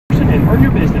and earn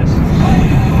your business.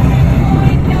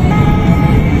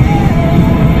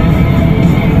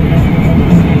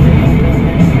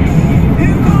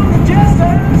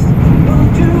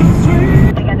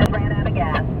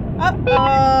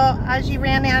 Uh-oh, Aji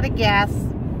ran out of gas.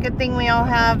 Good thing we all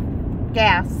have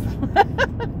gas.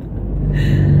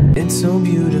 It's so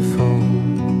beautiful,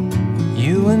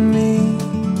 you and me.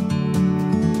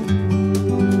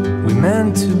 We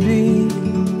meant to be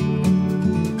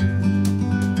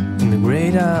in the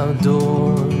great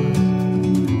outdoors,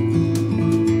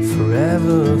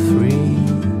 forever free.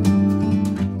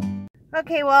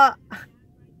 Okay, well,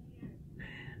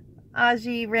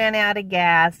 Aji ran out of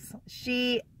gas.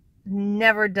 She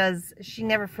never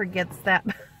forgets that.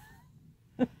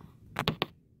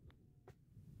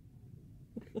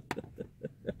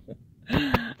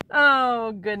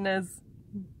 Oh, goodness.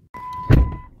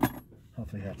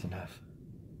 Hopefully that's enough.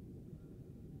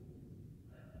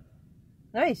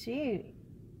 Hey, she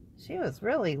was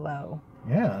really low.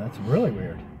 Yeah, that's really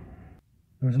weird.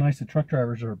 It was nice the truck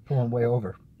drivers are pulling way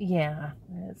over. Yeah,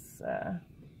 it's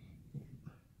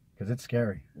because it's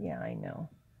scary. yeah, I know.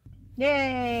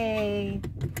 Yay!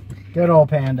 Good old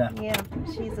Panda. Yeah,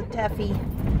 she's a toughie.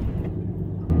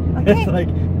 Okay. It's like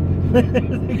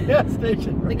the gas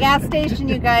station. The gas station,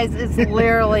 you guys, is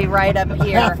literally right up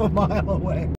here. Half a mile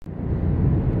away.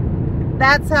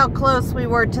 That's how close we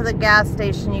were to the gas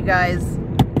station, you guys.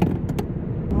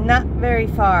 Not very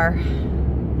far.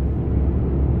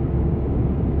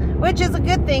 Which is a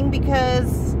good thing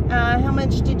because how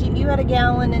much did you had a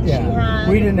gallon and she had...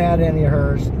 We didn't add any of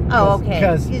hers. Oh, okay.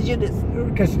 Because you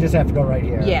just have to go right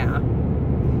here. Yeah.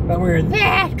 But we were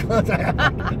that close. I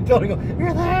told her, go,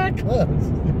 you're that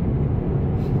close.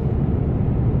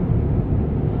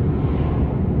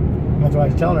 That's why I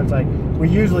was telling her, it's like, we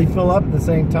usually fill up at the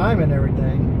same time and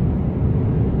everything.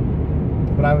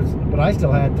 But I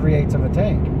still had 3/8 of a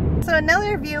tank. So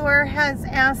another viewer has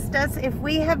asked us if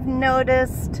we have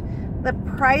noticed the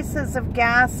prices of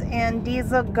gas and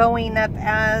diesel going up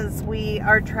as we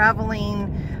are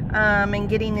traveling and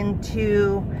getting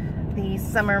into the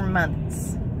summer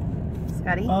months.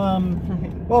 Scotty?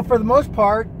 Well, for the most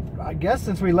part, I guess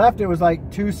since we left, it was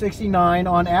like $2.69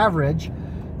 on average,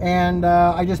 and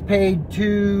I just paid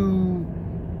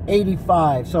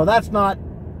 $2.85, so that's not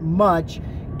much.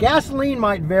 Gasoline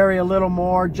might vary a little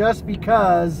more just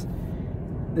because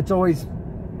it's always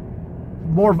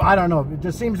more, I don't know, it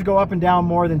just seems to go up and down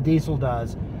more than diesel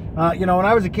does. You know, when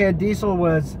I was a kid, diesel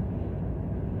was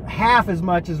half as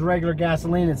much as regular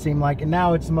gasoline, it seemed like, and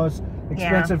now it's the most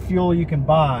expensive fuel you can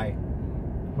buy,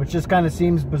 which just kind of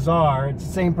seems bizarre. It's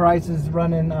the same price as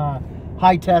running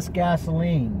high-test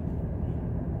gasoline.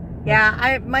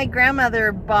 Yeah, my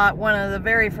grandmother bought one of the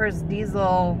very first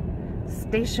diesel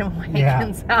station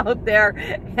wagons out there,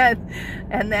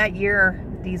 and that year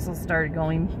diesel started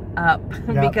going up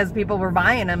because people were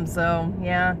buying them. So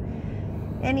yeah.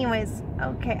 Anyways,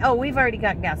 okay. Oh, we've already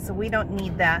got gas, so we don't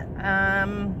need that.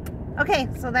 Okay,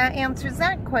 so that answers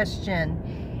that question.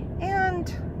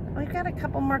 And we've got a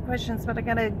couple more questions, but I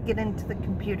gotta get into the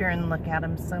computer and look at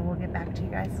them, so we'll get back to you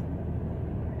guys.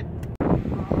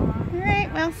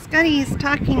 Alright, well, Scotty's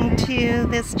talking to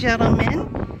this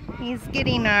gentleman. He's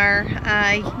getting our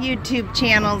YouTube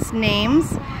channel's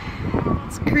names.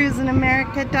 It's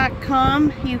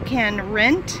cruisingamerica.com. You can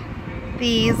rent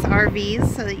these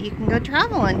RVs so that you can go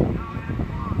traveling.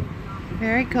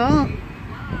 Very cool.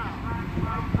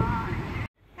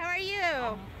 How are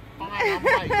you? I'm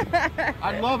right.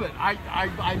 I love it.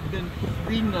 I've been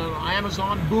reading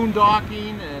Amazon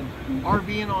boondocking and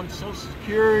RVing on Social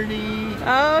Security.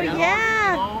 Oh, and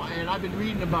yeah. And I've been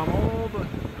reading about all the...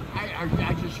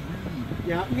 I just read.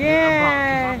 Yeah.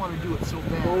 Yeah. I want to do it so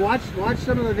bad. Well, watch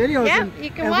some of the videos. Yeah, and, you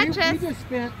can watch us. We just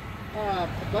spent a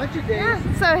bunch of days. Yeah,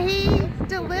 so he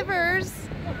delivers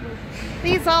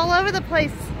these all over the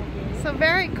place. So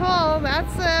very cool.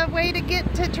 That's a way to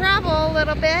get to travel a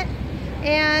little bit.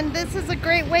 And this is a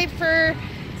great way for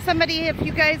somebody, if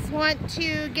you guys want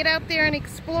to get out there and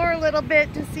explore a little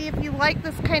bit to see if you like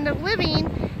this kind of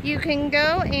living, you can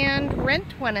go and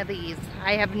rent one of these.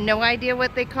 I have no idea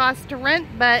what they cost to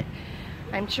rent, but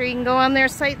I'm sure you can go on their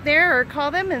site there or call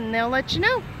them and they'll let you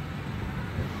know.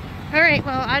 Alright,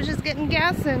 well, Aja's getting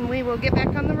gas and we will get back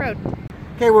on the road.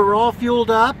 Okay, well, we're all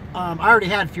fueled up. I already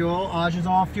had fuel. Aja's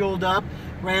all fueled up.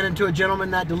 Ran into a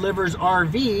gentleman that delivers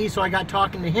RVs, so I got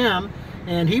talking to him,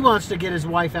 and he wants to get his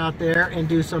wife out there and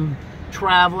do some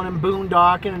traveling and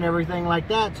boondocking and everything like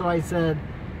that. So I said,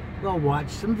 well, watch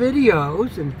some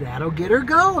videos and that'll get her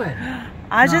going.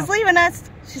 Aja's leaving us.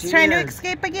 She's trying to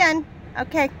escape again.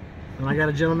 Okay. And I got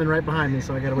a gentleman right behind me,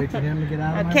 so I got to wait for him to get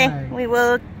out of my way. We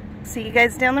will See you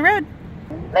guys down the road.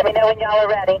 Let me know when y'all are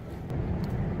ready.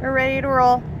 We're ready to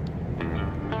roll.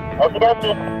 Okie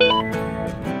dokie.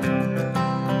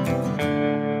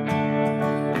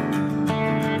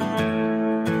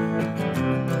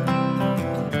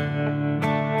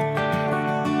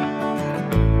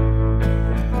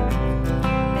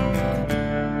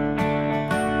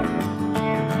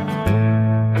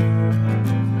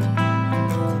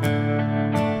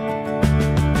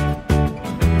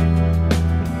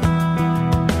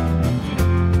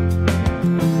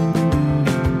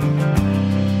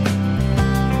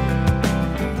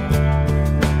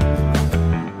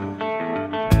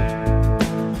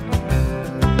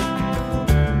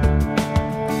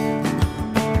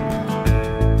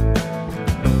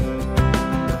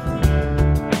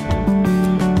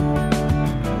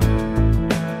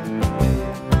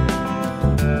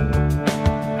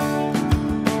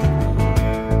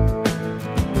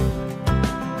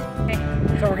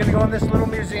 So we're gonna go in this little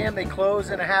museum. They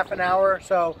close in a half an hour,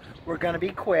 so we're gonna be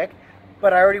quick.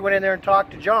 But I already went in there and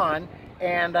talked to John,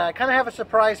 and kind of have a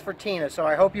surprise for Tina. So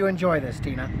I hope you enjoy this,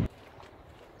 Tina.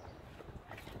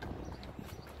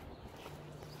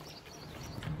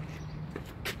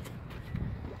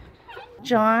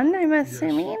 John, I'm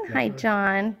assuming. Hi,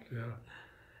 John.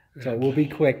 So we'll be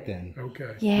quick then.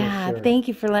 Okay. Yeah, sure. Thank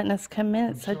you for letting us come in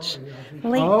at such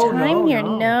late Oh, time no, here.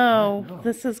 no, No, no.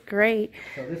 this is great.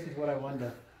 So this is what I wanted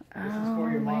to. This is Oh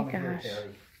for your my mom and your gosh.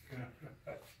 Terry.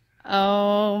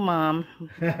 Oh, Mom.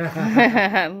 Look at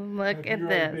Have you already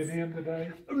this. been in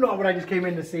today? No, but I just came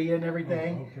in to see you and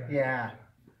everything. Oh, okay. Yeah.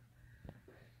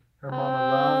 Her Oh, mama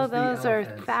loves those the are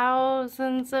elephants.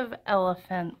 thousands of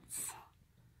elephants.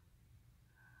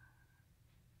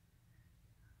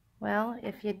 Well,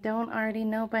 if you don't already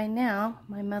know by now,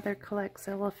 my mother collects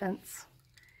elephants.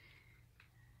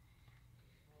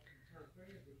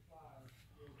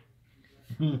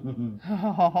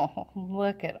 Oh,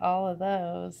 look at all of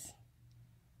those.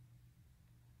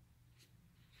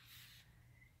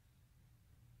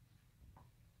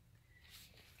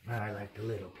 I like the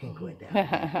little pink one down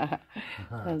there.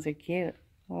 Those are cute.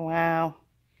 Wow.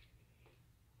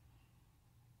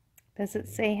 Does it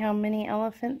say how many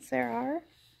elephants there are?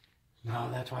 No,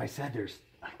 that's why I said there's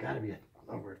got to be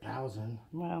over 1,000.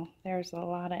 Well, there's a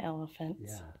lot of elephants.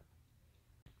 Yeah.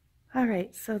 All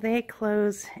right, so they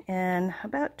close in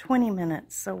about 20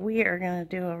 minutes. So we are going to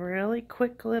do a really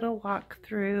quick little walk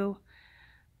through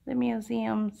the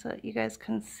museum so that you guys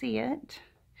can see it.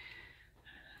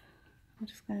 I'm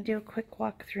just going to do a quick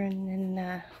walk through and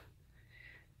then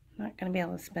not going to be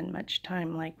able to spend much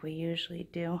time like we usually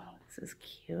do. This is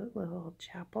cute, little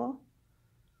chapel.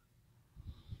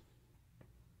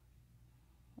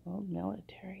 Old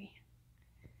military.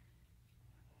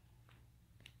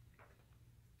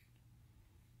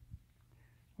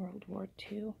 World War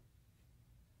II.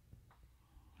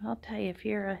 I'll tell you, if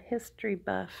you're a history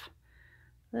buff,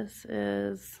 this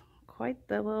is quite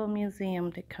the little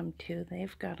museum to come to.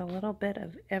 They've got a little bit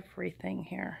of everything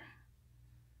here.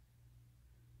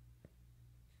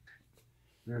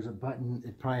 There's a button,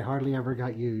 it probably hardly ever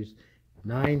got used.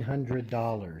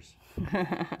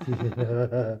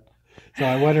 $900. So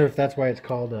I wonder if that's why it's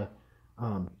called a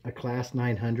class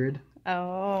 900,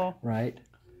 Oh, right?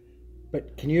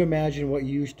 But can you imagine what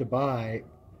you used to buy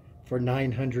for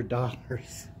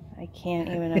 $900? I can't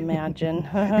even imagine.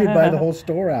 You'd buy the whole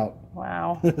store out.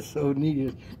 Wow. So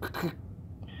neat.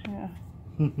 Yeah.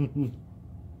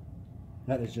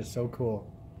 That is just so cool.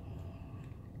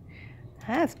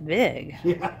 That's big.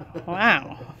 Yeah.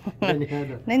 Wow. Then you had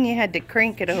to, Then you had to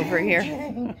crank it over here.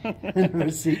 and the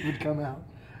receipt would come out.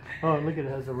 Oh, look, it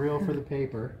has a reel for the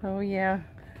paper. Oh, yeah.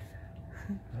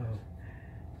 Oh,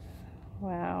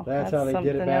 Wow. that's how they did it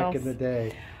something back else. in the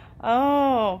day.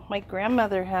 Oh, my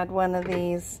grandmother had one of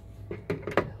these.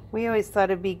 We always thought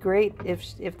it'd be great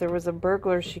if there was a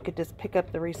burglar, she could just pick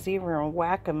up the receiver and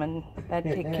whack him, and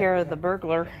that'd take care of the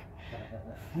burglar.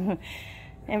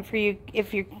 And for you,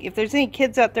 if there's any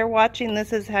kids out there watching,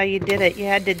 this is how you did it. You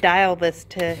had to dial this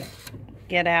to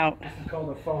get out. It's called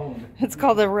a phone. It's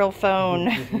called a real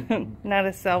phone, not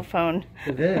a cell phone.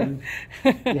 So then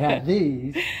you had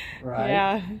these, right?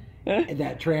 Yeah. And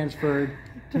that transferred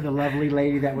to the lovely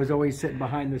lady that was always sitting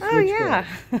behind the switch. Oh, yeah.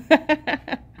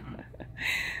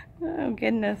 Oh,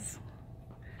 goodness.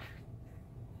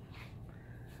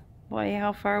 Boy,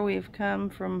 how far we've come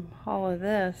from all of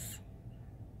this.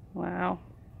 Wow.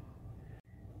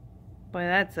 Boy,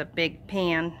 that's a big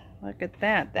pan. Look at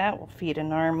that. That will feed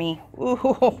an army.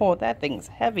 Ooh, that thing's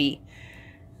heavy.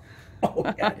 Oh,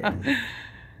 yeah, it is.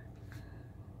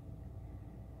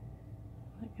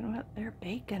 Look at what they're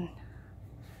baking.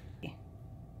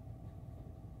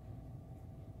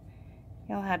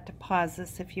 You'll have to pause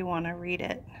this if you want to read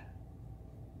it.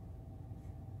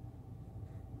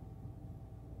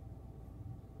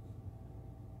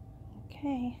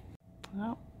 Okay.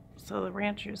 Well, so the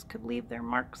ranchers could leave their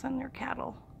marks on their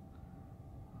cattle.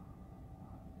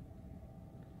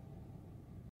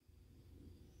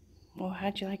 Well,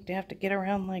 how'd you like to have to get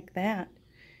around like that?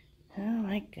 Oh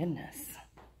my goodness.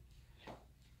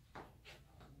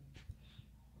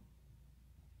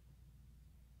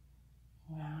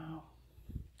 Wow.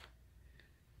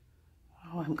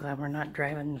 Oh, I'm glad we're not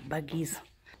driving buggies.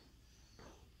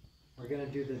 We're gonna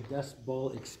do the Dust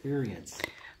Bowl experience.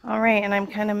 All right, and I'm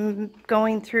kind of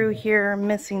going through here,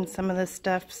 missing some of this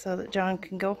stuff so that John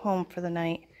can go home for the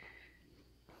night.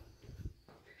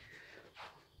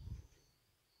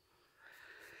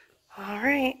 All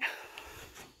right.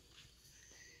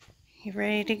 You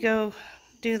ready to go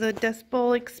do the Dust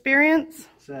Bowl experience?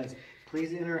 It says,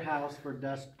 please enter house for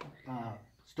dust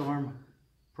storm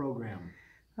program.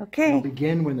 Okay. It'll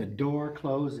begin when the door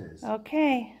closes.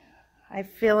 Okay. I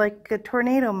feel like a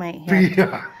tornado might hit.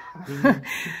 Yeah.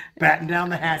 Batten down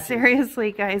the hatches.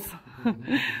 Seriously, guys.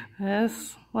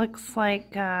 This looks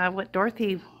like what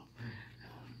Dorothy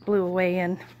blew away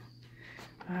in.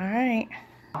 All right.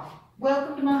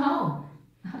 Welcome to my home.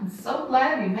 I'm so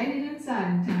glad you made it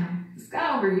inside in time. The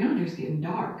sky over yonder is getting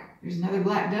dark. There's another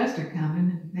black duster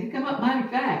coming. They come up mighty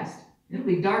fast. It'll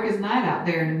be dark as night out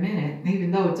there in a minute,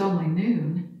 even though it's only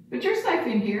noon. But you're safe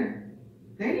in here.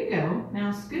 There you go.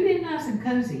 Now scoot in nice and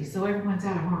cozy so everyone's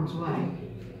out of harm's way.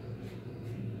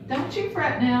 Don't you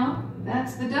fret now.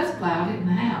 That's the dust cloud hitting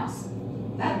the house.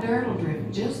 That dirt will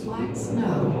drift just like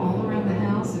snow all around the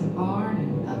house and barn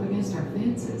and up against our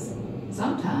fences.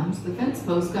 Sometimes the fence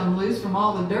posts come loose from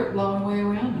all the dirt blowing away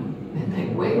around them, and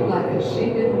they wave like a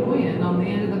sheet in the wind on the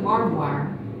end of the barbed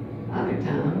wire. Other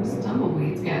times,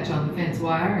 tumbleweeds catch on the fence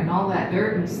wire, and all that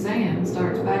dirt and sand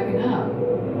starts backing up.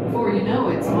 Before you know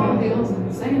it, small hills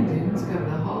and sand dunes cover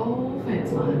the whole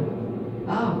fence line.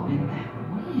 Oh, and that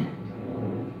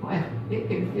wind. Well, it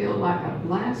can feel like a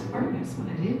blast furnace when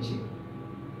it hits you.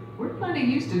 We're plenty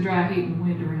used to dry heat and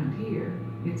wind around here.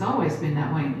 It's always been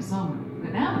that way in the summer.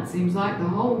 But now it seems like the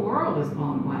whole world is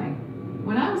blown away.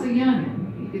 When I was a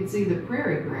youngin', you could see the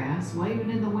prairie grass waving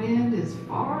in the wind as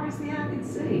far as the eye could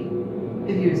see.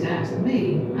 If you was to ask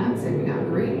me, I'd say we got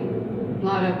greedy.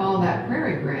 Plowed up all that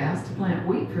prairie grass to plant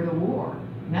wheat for the war.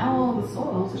 Now all the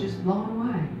soil's just blown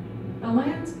away. The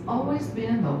land's always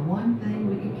been the one thing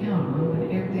we could count on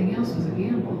when everything else was a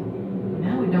gamble.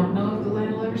 Now we don't know if the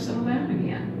land will ever settle down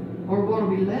again, or what'll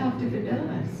be left if it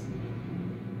does.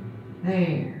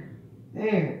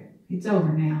 There, it's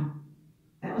over now.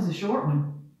 That was a short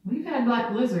one. We've had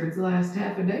black blizzards last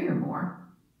half a day or more.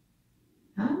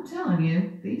 I'm telling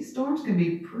you, these storms can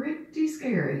be pretty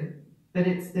scary, but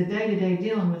it's the day-to-day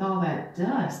dealing with all that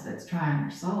dust that's trying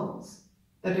our souls.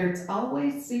 The dirt's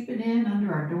always seeping in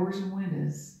under our doors and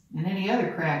windows, and any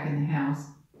other crack in the house.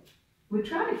 We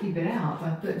try to keep it out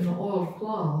by putting the oiled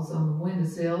claws on the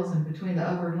windowsills and between the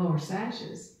upper and lower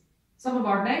sashes. Some of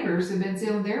our neighbors have been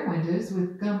sealing their windows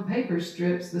with gum paper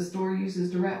strips the store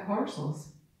uses to wrap parcels.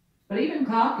 But even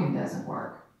caulking doesn't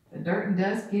work. The dirt and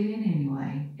dust get in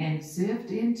anyway and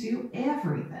sift into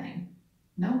everything.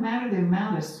 No matter the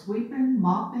amount of sweeping,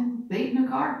 mopping, beating the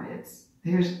carpets,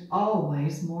 there's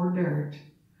always more dirt.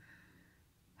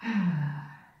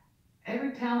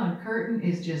 Every towel and curtain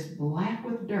is just black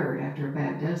with dirt after a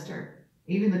bad duster.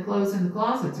 Even the clothes in the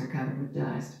closets are covered with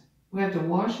dust. We have to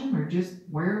wash them or just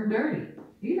wear them dirty.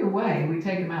 Either way, we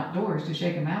take them outdoors to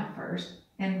shake them out first.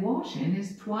 And washing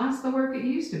is twice the work it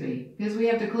used to be, because we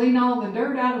have to clean all the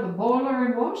dirt out of the boiler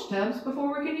and wash tubs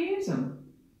before we can use them.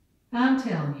 I'm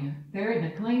telling you, there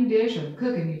isn't a clean dish or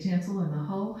cooking utensil in the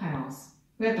whole house.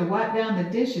 We have to wipe down the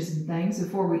dishes and things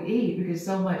before we eat because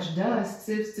so much dust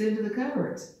sifts into the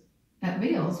cupboards. At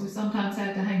meals, we sometimes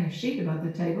have to hang a sheet above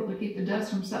the table to keep the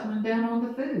dust from settling down on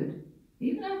the food.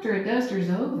 Even after a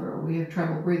duster's over, we have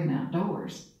trouble breathing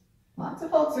outdoors. Lots of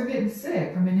folks are getting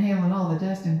sick from inhaling all the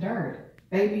dust and dirt.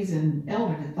 Babies and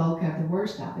elderly folk have the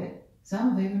worst of it.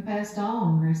 Some have even passed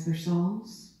on, rest their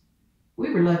souls.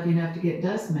 We were lucky enough to get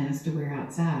dust masks to wear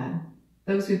outside.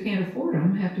 Those who can't afford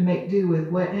them have to make do with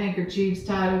wet handkerchiefs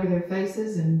tied over their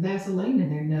faces and Vaseline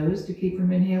in their nose to keep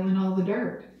from inhaling all the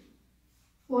dirt.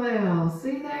 Well,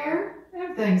 see there?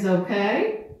 Everything's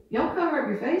okay. Y'all cover up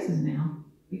your faces now.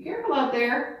 Be careful out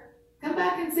there. Come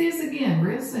back and see us again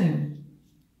real soon.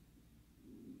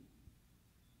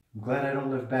 I'm glad I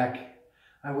don't live back.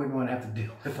 I wouldn't want to have to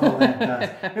deal with all that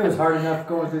dust. It was hard enough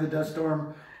going through the dust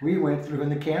storm we went through in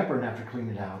the camper and have to clean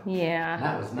it out. Yeah.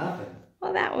 That was nothing.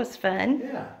 Well, that was fun.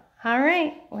 Yeah. All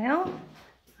right. Well,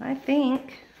 I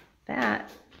think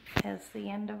that is the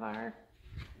end of our...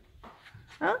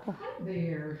 Oh,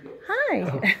 There. hi.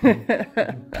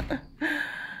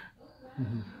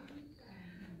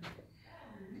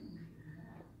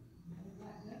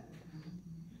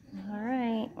 All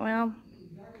right, well,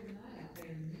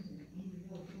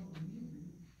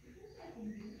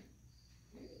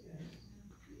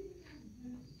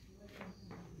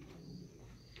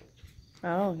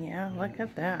 oh yeah, look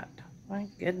at that. My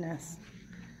goodness.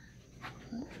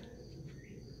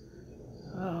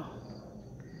 Oh,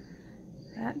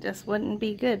 that just wouldn't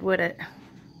be good, would it?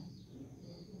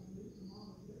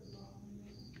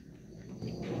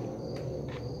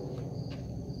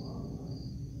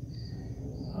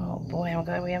 Oh boy, I'm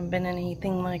glad we haven't been in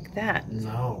anything like that.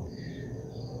 No.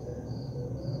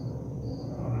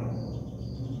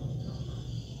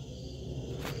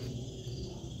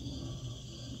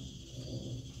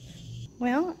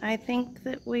 Well, I think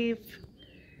that we've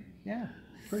Yeah.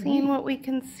 seen what we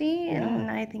can see, and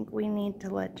I think we need to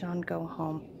let John go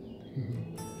home.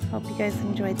 Hope you guys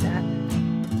enjoyed that.